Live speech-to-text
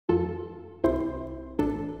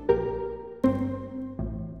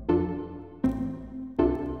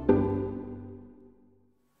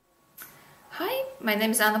my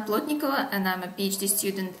name is Anna Plotnikova and I'm a PhD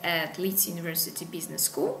student at Leeds University Business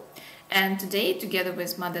School. And today, together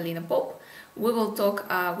with Madalina Pop, we will talk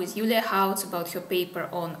with Julia Hautz about her paper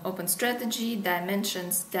on open strategy,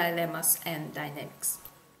 dimensions, dilemmas and dynamics.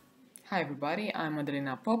 Hi everybody, I'm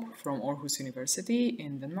Madalina Pop from Aarhus University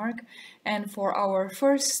in Denmark. And for our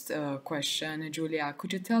first question, Julia,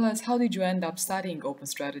 could you tell us how did you end up studying open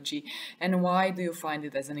strategy and why do you find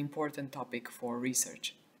it as an important topic for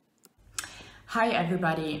research? Hi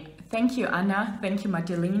everybody, thank you Anna, thank you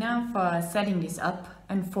Madalina for setting this up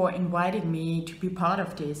and for inviting me to be part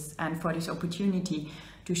of this and for this opportunity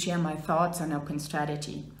to share my thoughts on open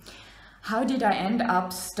strategy. How did I end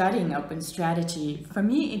up studying open strategy? For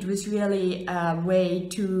me, it was really a way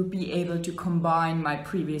to be able to combine my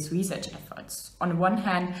previous research efforts. On one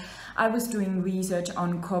hand, I was doing research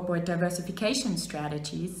on corporate diversification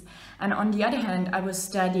strategies, and on the other hand, I was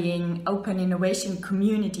studying open innovation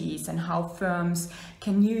communities and how firms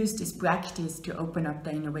can use this practice to open up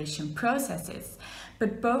their innovation processes.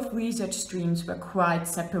 But both research streams were quite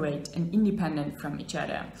separate and independent from each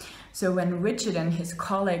other. So when Richard and his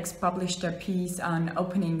colleagues published their piece on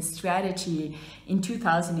opening strategy in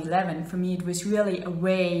 2011, for me it was really a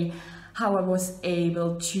way how I was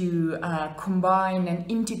able to combine and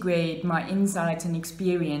integrate my insights and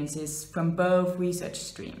experiences from both research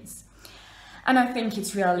streams. And I think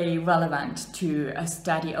it's really relevant to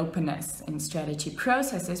study openness in strategy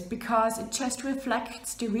processes because it just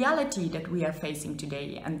reflects the reality that we are facing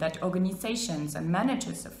today and that organizations and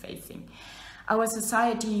managers are facing. Our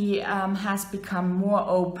society has become more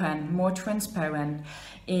open, more transparent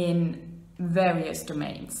in various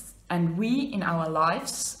domains. And we in our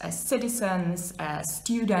lives as citizens, as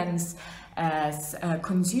students, as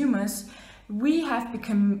consumers, we have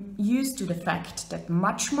become used to the fact that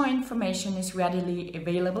much more information is readily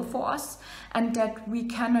available for us and that we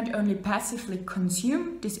can not only passively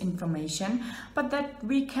consume this information, but that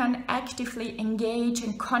we can actively engage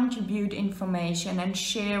and contribute information and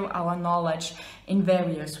share our knowledge in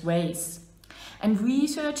various ways. And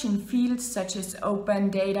research in fields such as open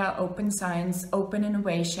data, open science, open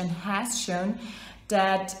innovation has shown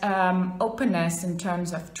that openness in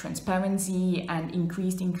terms of transparency and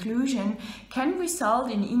increased inclusion can result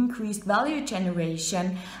in increased value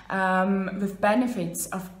generation with benefits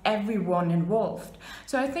of everyone involved.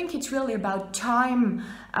 So I think it's really about time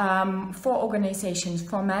for organizations,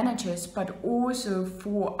 for managers, but also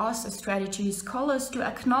for us as strategy scholars to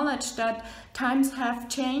acknowledge that times have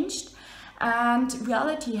changed and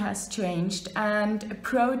reality has changed, and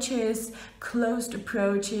approaches, closed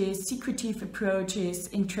approaches, secretive approaches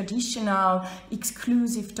in traditional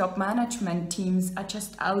exclusive top management teams are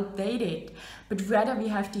just outdated. But rather we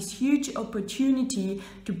have this huge opportunity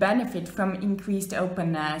to benefit from increased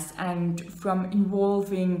openness and from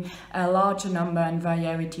involving a larger number and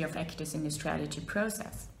variety of actors in the strategy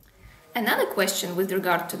process. Another question with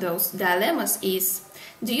regard to those dilemmas is,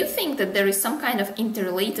 do you think that there is some kind of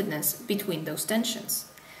interrelatedness between those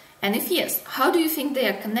tensions? And if yes, how do you think they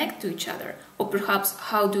are connected to each other? Or perhaps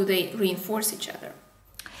how do they reinforce each other?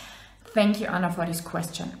 Thank you, Anna, for this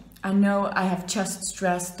question. I know I have just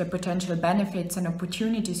stressed the potential benefits and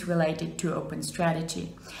opportunities related to open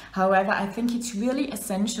strategy. However, I think it's really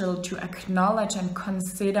essential to acknowledge and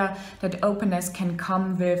consider that openness can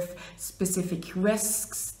come with specific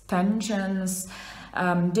risks, tensions,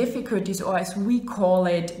 difficulties, or as we call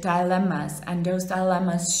it, dilemmas, and those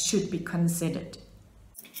dilemmas should be considered.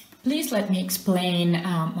 Please let me explain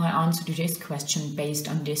my answer to this question based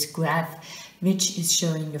on this graph, which is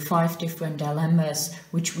showing the 5 different dilemmas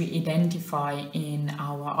which we identify in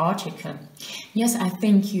our article. Yes, I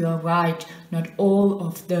think you are right. Not all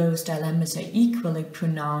of those dilemmas are equally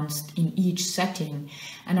pronounced in each setting,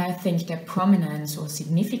 and I think their prominence or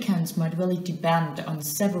significance might really depend on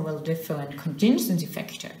several different contingency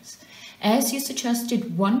factors. As you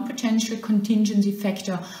suggested, one potential contingency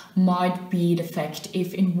factor might be the fact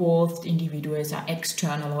if involved individuals are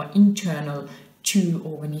external or internal to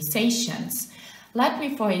organizations. Let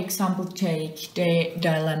me, for example, take the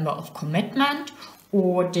dilemma of commitment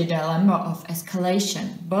or the dilemma of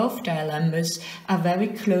escalation. Both dilemmas are very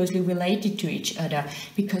closely related to each other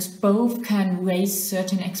because both can raise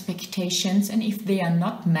certain expectations, and if they are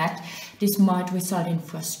not met, this might result in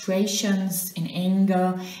frustrations, in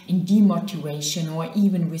anger, in demotivation, or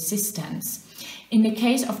even resistance. In the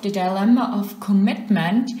case of the dilemma of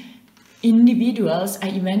commitment, individuals are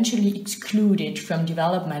eventually excluded from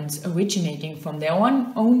developments originating from their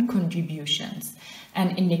own contributions.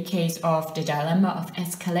 And in the case of the dilemma of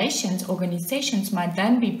escalations, organizations might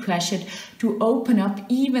then be pressured to open up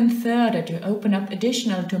even further, to open up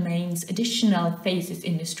additional domains, additional phases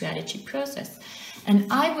in the strategy process.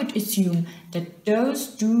 And I would assume that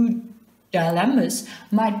those two dilemmas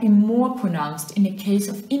might be more pronounced in the case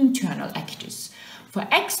of internal actors. For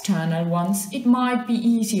external ones, it might be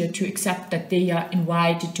easier to accept that they are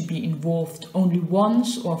invited to be involved only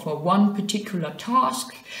once or for one particular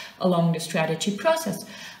task along the strategy process,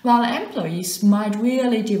 while employees might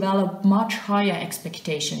really develop much higher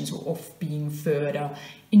expectations of being further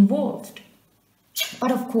involved.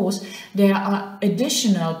 But of course, there are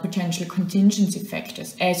additional potential contingency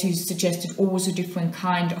factors, as you suggested, also different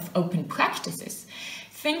kind of open practices.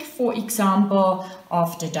 Think, for example,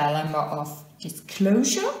 of the dilemma of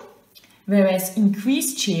disclosure, whereas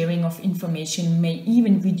increased sharing of information may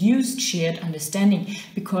even reduce shared understanding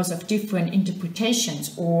because of different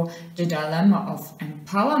interpretations, or the dilemma of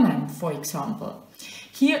empowerment, for example.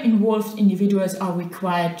 Here, involved individuals are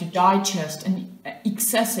required to digest an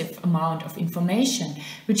excessive amount of information,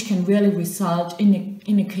 which can really result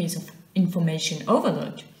in a case of information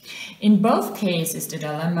overload. In both cases, the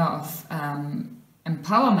dilemma of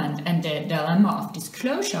empowerment and the dilemma of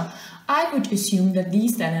disclosure, I would assume that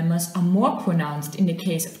these dilemmas are more pronounced in the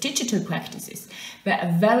case of digital practices, where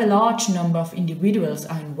a very large number of individuals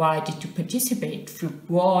are invited to participate through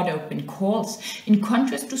broad open calls, in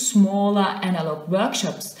contrast to smaller analog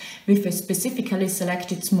workshops with a specifically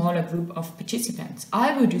selected smaller group of participants.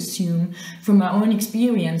 I would assume, from my own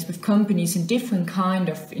experience with companies in different kind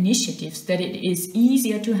of initiatives, that it is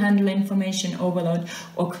easier to handle information overload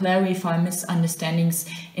or clarify misunderstandings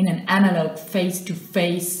in an analog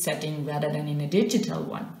face-to-face setting rather than in a digital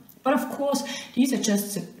one. But of course, these are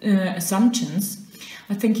just assumptions.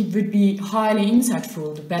 I think it would be highly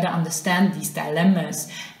insightful to better understand these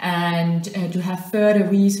dilemmas and to have further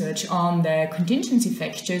research on the contingency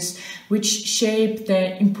factors which shape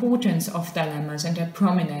the importance of dilemmas and their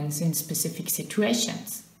prominence in specific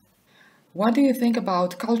situations. What do you think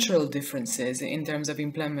about cultural differences in terms of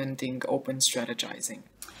implementing open strategizing?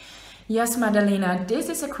 Yes, Madalina, this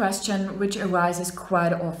is a question which arises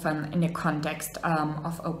quite often in the context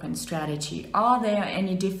of open strategy. Are there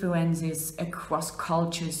any differences across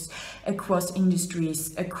cultures, across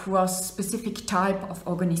industries, across specific type of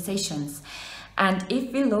organizations? And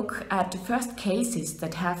if we look at the first cases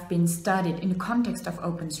that have been studied in the context of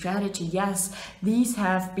open strategy, yes, these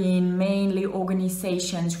have been mainly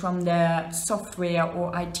organizations from the software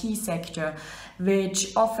or IT sector,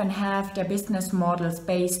 which often have their business models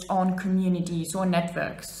based on communities or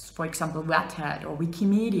networks, for example, Red Hat or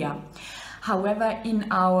Wikimedia. However, in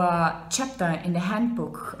our chapter in the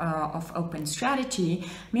handbook of open strategy,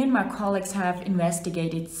 me and my colleagues have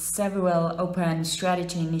investigated several open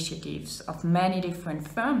strategy initiatives of many different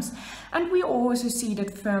firms, and we also see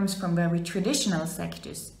that firms from very traditional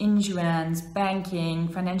sectors, insurance, banking,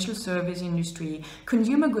 financial service industry,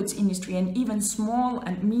 consumer goods industry, and even small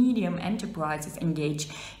and medium enterprises engage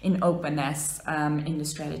in openness in the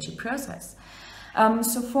strategy process.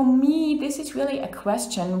 So for me, this is really a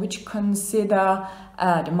question which consider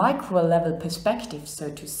the micro level perspective,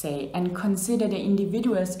 so to say, and consider the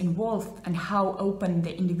individuals involved and how open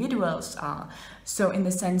the individuals are. So in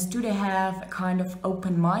the sense, do they have a kind of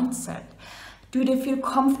open mindset? Do they feel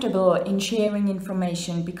comfortable in sharing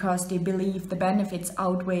information because they believe the benefits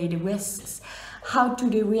outweigh the risks? How do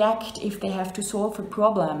they react if they have to solve a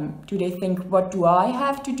problem? Do they think, what do I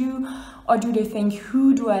have to do? Or do they think,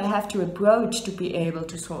 who do I have to approach to be able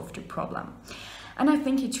to solve the problem? And I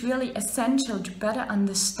think it's really essential to better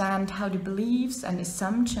understand how the beliefs and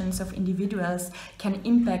assumptions of individuals can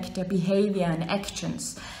impact their behavior and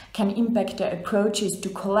actions, can impact their approaches to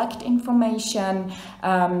collect information,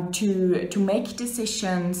 to make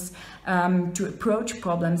decisions, to approach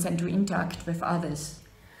problems and to interact with others.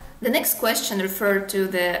 The next question referred to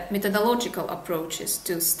the methodological approaches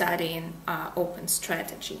to studying open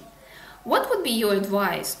strategy. What would be your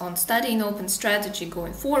advice on studying open strategy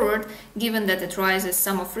going forward, given that it raises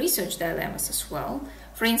some of research dilemmas as well?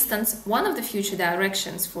 For instance, one of the future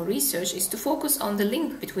directions for research is to focus on the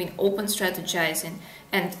link between open strategizing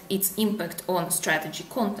and its impact on strategy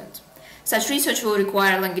content. Such research will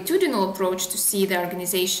require a longitudinal approach to see the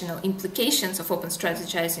organizational implications of open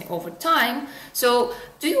strategizing over time. So,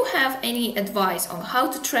 do you have any advice on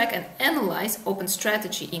how to track and analyze open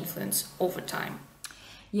strategy influence over time?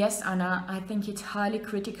 Yes, Anna, I think it's highly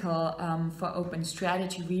critical for open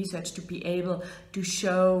strategy research to be able to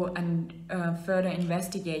show and further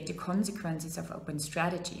investigate the consequences of open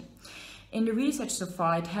strategy. In the research so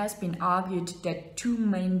far, it has been argued that two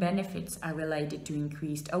main benefits are related to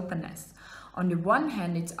increased openness. On the one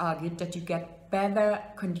hand, it's argued that you get better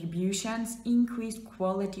contributions, increased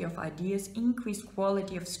quality of ideas, increased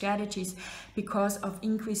quality of strategies because of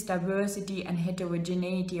increased diversity and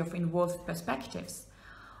heterogeneity of involved perspectives.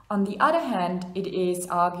 On the other hand, it is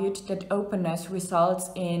argued that openness results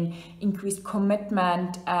in increased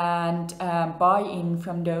commitment and buy-in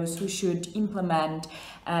from those who should implement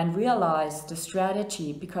and realize the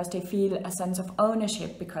strategy because they feel a sense of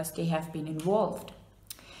ownership because they have been involved.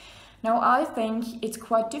 Now, I think it's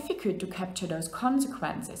quite difficult to capture those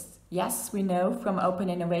consequences. Yes, we know from open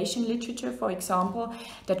innovation literature, for example,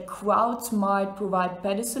 that crowds might provide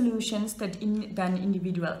better solutions than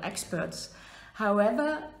individual experts.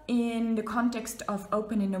 However, in the context of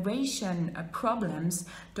open innovation problems,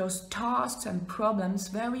 those tasks and problems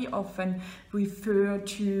very often refer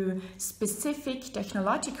to specific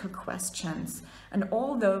technological questions. And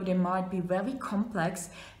although they might be very complex,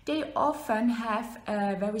 they often have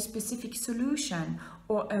a very specific solution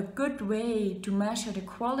or a good way to measure the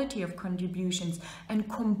quality of contributions and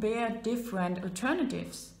compare different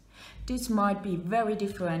alternatives. This might be very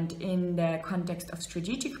different in the context of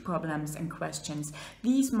strategic problems and questions.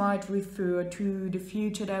 These might refer to the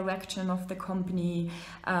future direction of the company,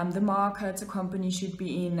 the markets a company should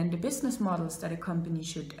be in, and the business models that a company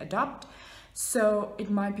should adopt. So it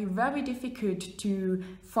might be very difficult to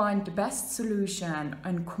find the best solution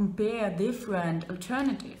and compare different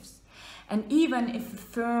alternatives. And even if a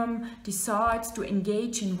firm decides to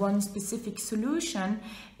engage in one specific solution,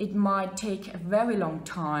 it might take a very long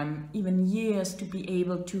time, even years, to be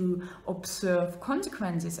able to observe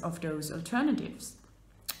consequences of those alternatives.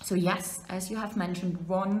 So yes, as you have mentioned,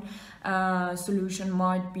 one solution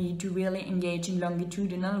might be to really engage in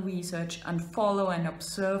longitudinal research and follow and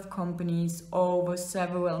observe companies over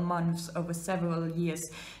several months, over several years,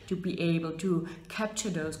 to be able to capture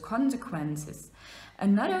those consequences.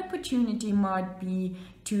 Another opportunity might be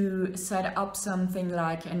to set up something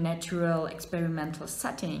like a natural experimental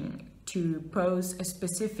setting to pose a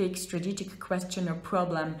specific strategic question or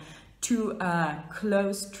problem to a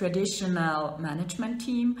close traditional management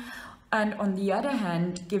team, and on the other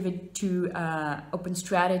hand give it to an open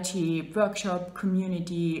strategy workshop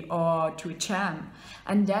community or to a jam,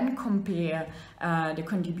 and then compare the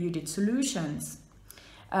contributed solutions.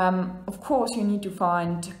 Of course, you need to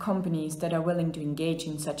find companies that are willing to engage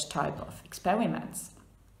in such type of experiments.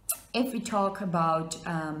 If we talk about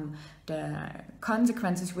the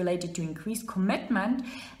consequences related to increased commitment,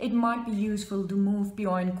 it might be useful to move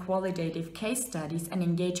beyond qualitative case studies and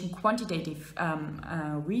engage in quantitative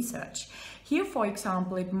research. Here, for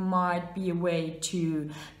example, it might be a way to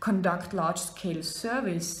conduct large-scale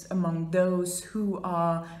surveys among those who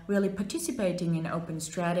are really participating in open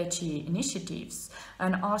strategy initiatives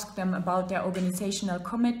and ask them about their organizational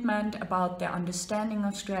commitment, about their understanding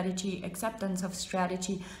of strategy, acceptance of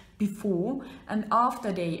strategy before and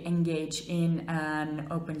after they engage in an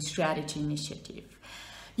open strategy initiative.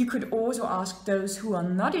 You could also ask those who are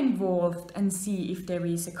not involved and see if there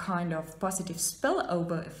is a kind of positive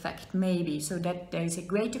spillover effect, maybe, so that there is a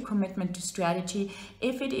greater commitment to strategy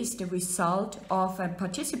if it is the result of a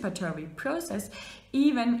participatory process,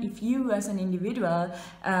 even if you as an individual,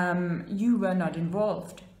 you were not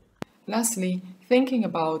involved. Lastly, thinking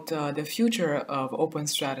about the future of open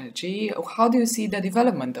strategy, how do you see the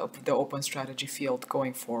development of the open strategy field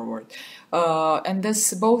going forward? And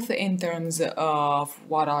this both in terms of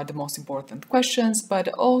what are the most important questions, but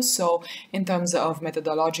also in terms of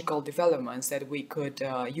methodological developments that we could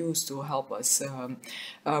use to help us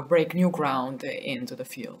break new ground into the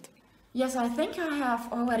field. Yes, I think I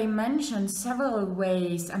have already mentioned several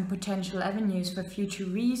ways and potential avenues for future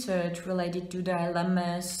research related to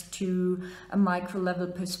dilemmas, to a micro-level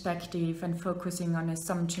perspective and focusing on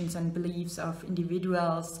assumptions and beliefs of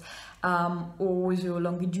individuals, also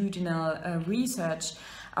longitudinal research.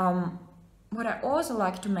 What I also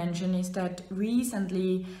like to mention is that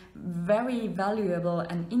recently very valuable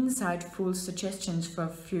and insightful suggestions for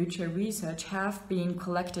future research have been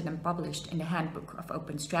collected and published in the Handbook of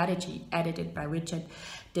Open Strategy, edited by Richard,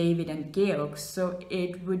 David and Georg. So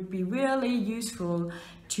it would be really useful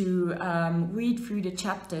to read through the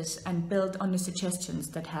chapters and build on the suggestions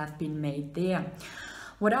that have been made there.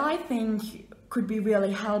 What I think could be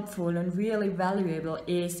really helpful and really valuable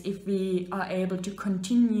is if we are able to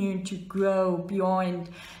continue to grow beyond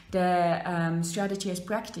the strategy as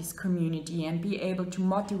practice community and be able to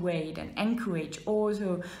motivate and encourage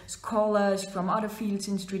also scholars from other fields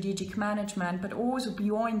in strategic management, but also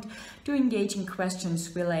beyond, to engage in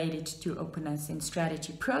questions related to openness in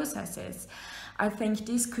strategy processes. I think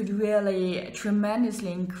this could really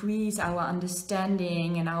tremendously increase our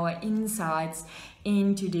understanding and our insights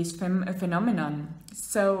into this phenomenon.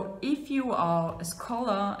 So if you are a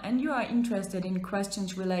scholar and you are interested in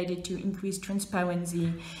questions related to increased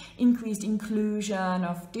transparency, increased inclusion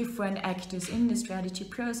of different actors in the strategy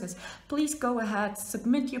process, please go ahead,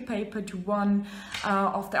 submit your paper to one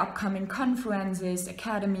of the upcoming conferences,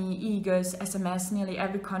 Academy, EGOS, SMS. Nearly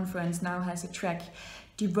every conference now has a track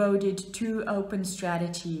devoted to open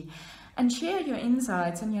strategy. And share your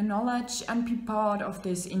insights and your knowledge and be part of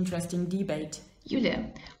this interesting debate.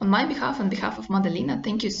 Julia, on my behalf and behalf of Madalina,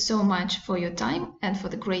 thank you so much for your time and for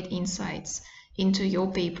the great insights into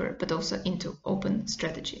your paper, but also into open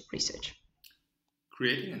strategy research.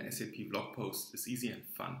 Creating an SAP blog post is easy and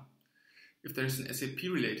fun. If there's an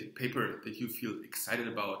SAP-related paper that you feel excited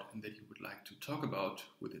about and that you would like to talk about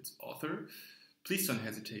with its author, please don't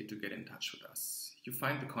hesitate to get in touch with us. You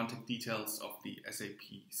find the contact details of the SAP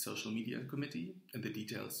Social Media Committee in the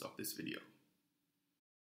details of this video.